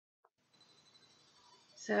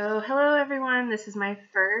So hello everyone, this is my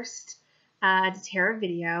first Doterra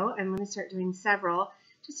video. I'm going to start doing several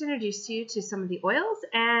just to introduce you to some of the oils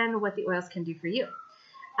and what the oils can do for you.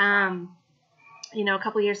 A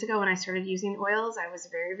couple years ago when I started using oils, I was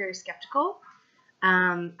very skeptical.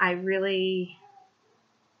 I really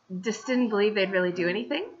just didn't believe they'd really do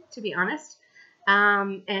anything, to be honest.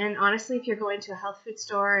 And honestly, if you're going to a health food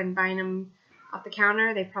store and buying them off the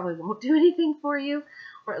counter, they probably won't do anything for you,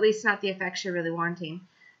 or at least not the effects you're really wanting.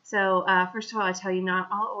 So first of all, I tell you, not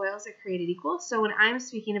all oils are created equal. So when I'm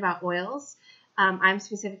speaking about oils, I'm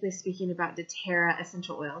specifically speaking about Doterra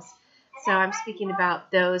essential oils. So I'm speaking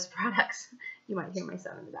about those products. You might hear my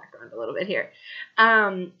son in the background a little bit here.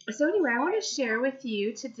 So anyway, I want to share with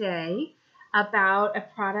you today about a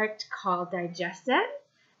product called DigestZen.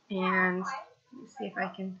 And let me see if I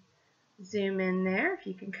can zoom in there, if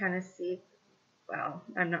you can kind of see. Well,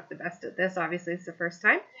 I'm not the best at this. Obviously, it's the first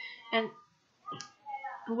time. And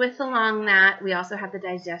with along that, we also have the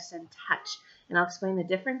DigestZen Touch. And I'll explain the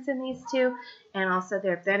difference in these two and also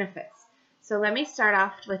their benefits. So let me start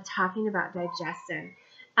off with talking about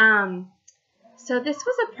DigestZen. So this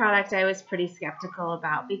was a product I was pretty skeptical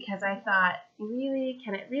about because I thought, really,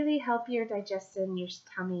 can it really help your digestion, your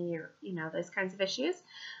tummy, or, those kinds of issues?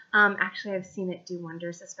 Actually, I've seen it do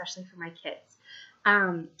wonders, especially for my kids.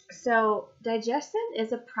 So DigestZen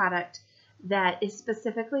is a product that is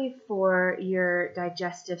specifically for your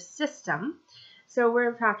digestive system. So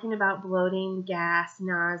we're talking about bloating, gas,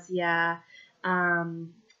 nausea,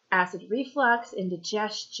 acid reflux,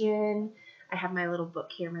 indigestion. I have my little book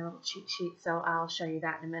here, my little cheat sheet, so I'll show you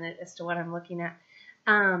that in a minute as to what I'm looking at.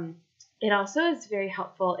 It also is very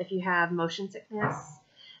helpful if you have motion sickness.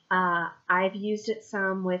 I've used it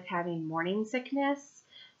some with having morning sickness,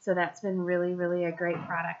 so that's been really a great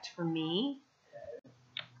product for me.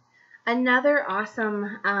 Another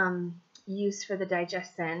awesome use for the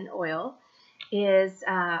DigestZen oil is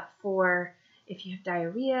for if you have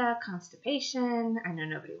diarrhea, constipation. I know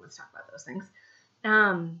nobody wants to talk about those things.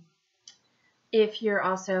 If you're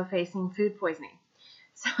also facing food poisoning.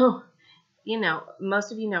 So,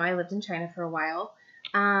 most of you know I lived in China for a while.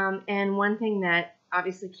 And one thing that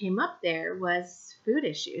obviously came up there was food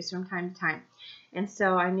issues from time to time. And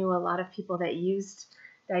so I knew a lot of people that used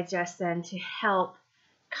DigestZen to help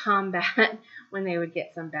combat when they would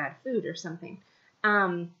get some bad food or something.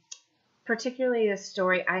 Particularly a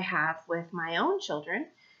story I have with my own children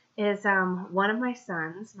is one of my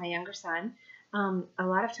sons, my younger son, a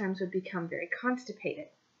lot of times would become very constipated.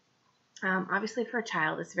 Obviously for a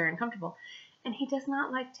child, it's very uncomfortable. And he does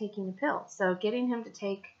not like taking a pill. So getting him to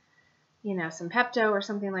take, some Pepto or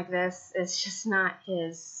something like this is just not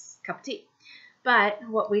his cup of tea. But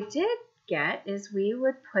what we did get is we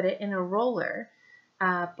would put it in a roller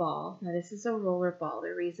ball. Now this is a roller ball.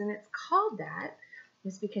 The reason it's called that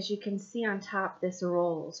is because you can see on top this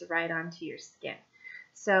rolls right onto your skin.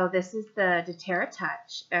 So this is the Doterra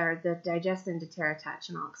Touch, or the DigestZen Doterra Touch,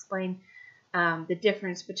 and I'll explain the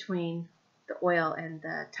difference between the oil and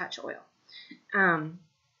the touch oil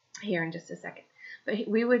here in just a second. But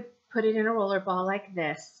we would put it in a roller ball like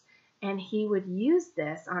this, and he would use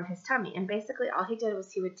this on his tummy. And basically all he did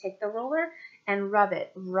was he would take the roller and rub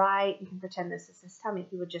it right, you can pretend this is his tummy,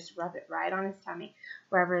 he would just rub it right on his tummy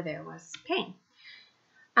wherever there was pain.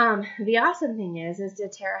 The awesome thing is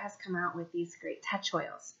Doterra has come out with these great touch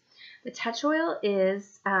oils. The touch oil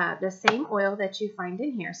is the same oil that you find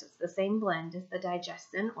in here, so it's the same blend as the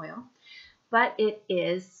DigestZen oil, but it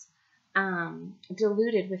is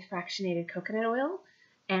diluted with fractionated coconut oil.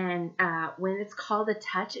 And when it's called a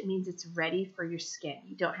touch, it means it's ready for your skin.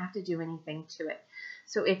 You don't have to do anything to it.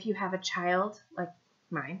 So if you have a child, like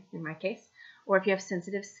mine, in my case, or if you have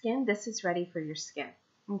sensitive skin, this is ready for your skin,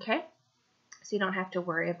 okay? So you don't have to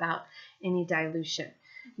worry about any dilution.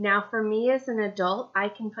 Now for me as an adult, I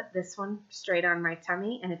can put this one straight on my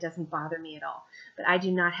tummy and it doesn't bother me at all. But I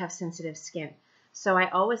do not have sensitive skin. So I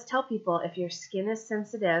always tell people if your skin is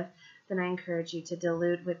sensitive, then I encourage you to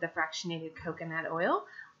dilute with the fractionated coconut oil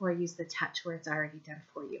or use the touch where it's already done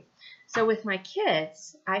for you. So with my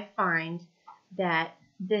kids, I find that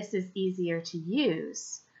this is easier to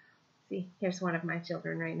use. See, here's one of my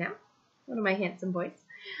children right now, one of my handsome boys.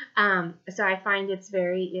 So I find it's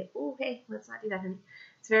very, hey, let's not do that, honey.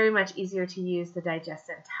 It's very much easier to use the DigestZen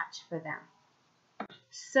Touch for them.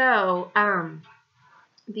 So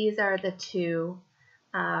these are the two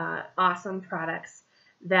awesome products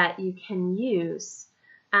that you can use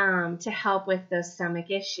to help with those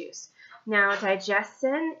stomach issues. Now,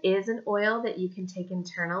 DigestZen is an oil that you can take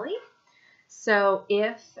internally. So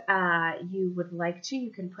if you would like to,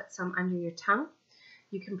 you can put some under your tongue.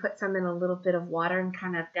 You can put some in a little bit of water and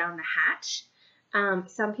kind of down the hatch.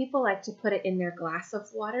 Some people like to put it in their glass of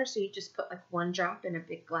water, so you just put like 1 drop in a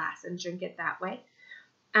big glass and drink it that way.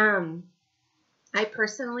 I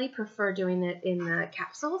personally prefer doing it in the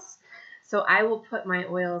capsules. So I will put my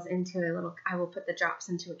oils into I will put the drops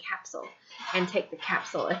into a capsule and take the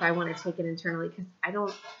capsule if I want to take it internally, because I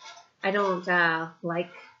don't like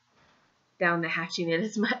down the hatch unit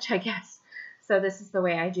as much, I guess. So this is the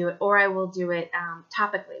way I do it. Or I will do it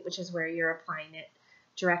topically, which is where you're applying it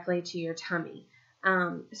directly to your tummy.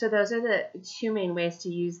 So those are the 2 main ways to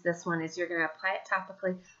use this one, is you're going to apply it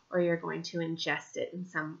topically or you're going to ingest it in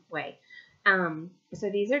some way. So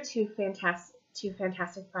these are two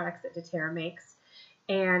fantastic products that Doterra makes.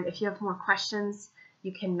 And if you have more questions,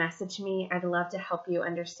 you can message me. I'd love to help you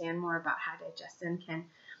understand more about how DigestZen can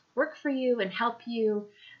work for you and help you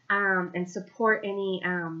and support any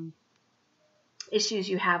issues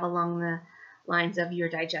you have along the lines of your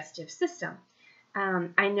digestive system.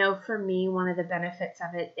 I know for me, one of the benefits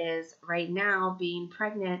of it is right now, being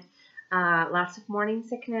pregnant, lots of morning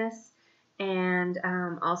sickness, and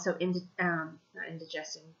also not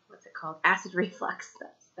indigestion, what's it called? Acid reflux.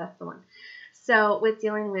 That's the one. So with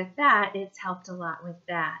dealing with that, it's helped a lot with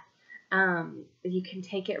that. You can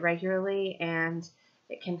take it regularly, and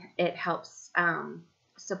it helps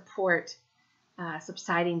support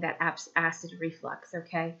subsiding that acid reflux.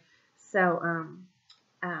 Okay, so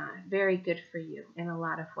very good for you in a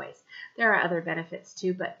lot of ways. There are other benefits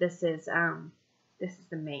too, but this is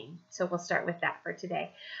the main. So we'll start with that for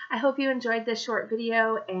today. I hope you enjoyed this short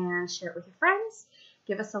video, and share it with your friends.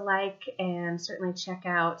 Give us a like, and certainly check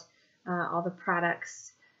out all the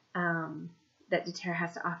products that Doterra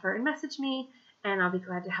has to offer, and message me, and I'll be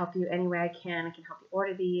glad to help you any way I can. I can help you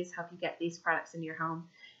order these, help you get these products into your home,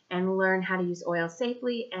 and learn how to use oil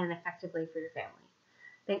safely and effectively for your family.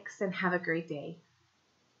 Thanks, and have a great day.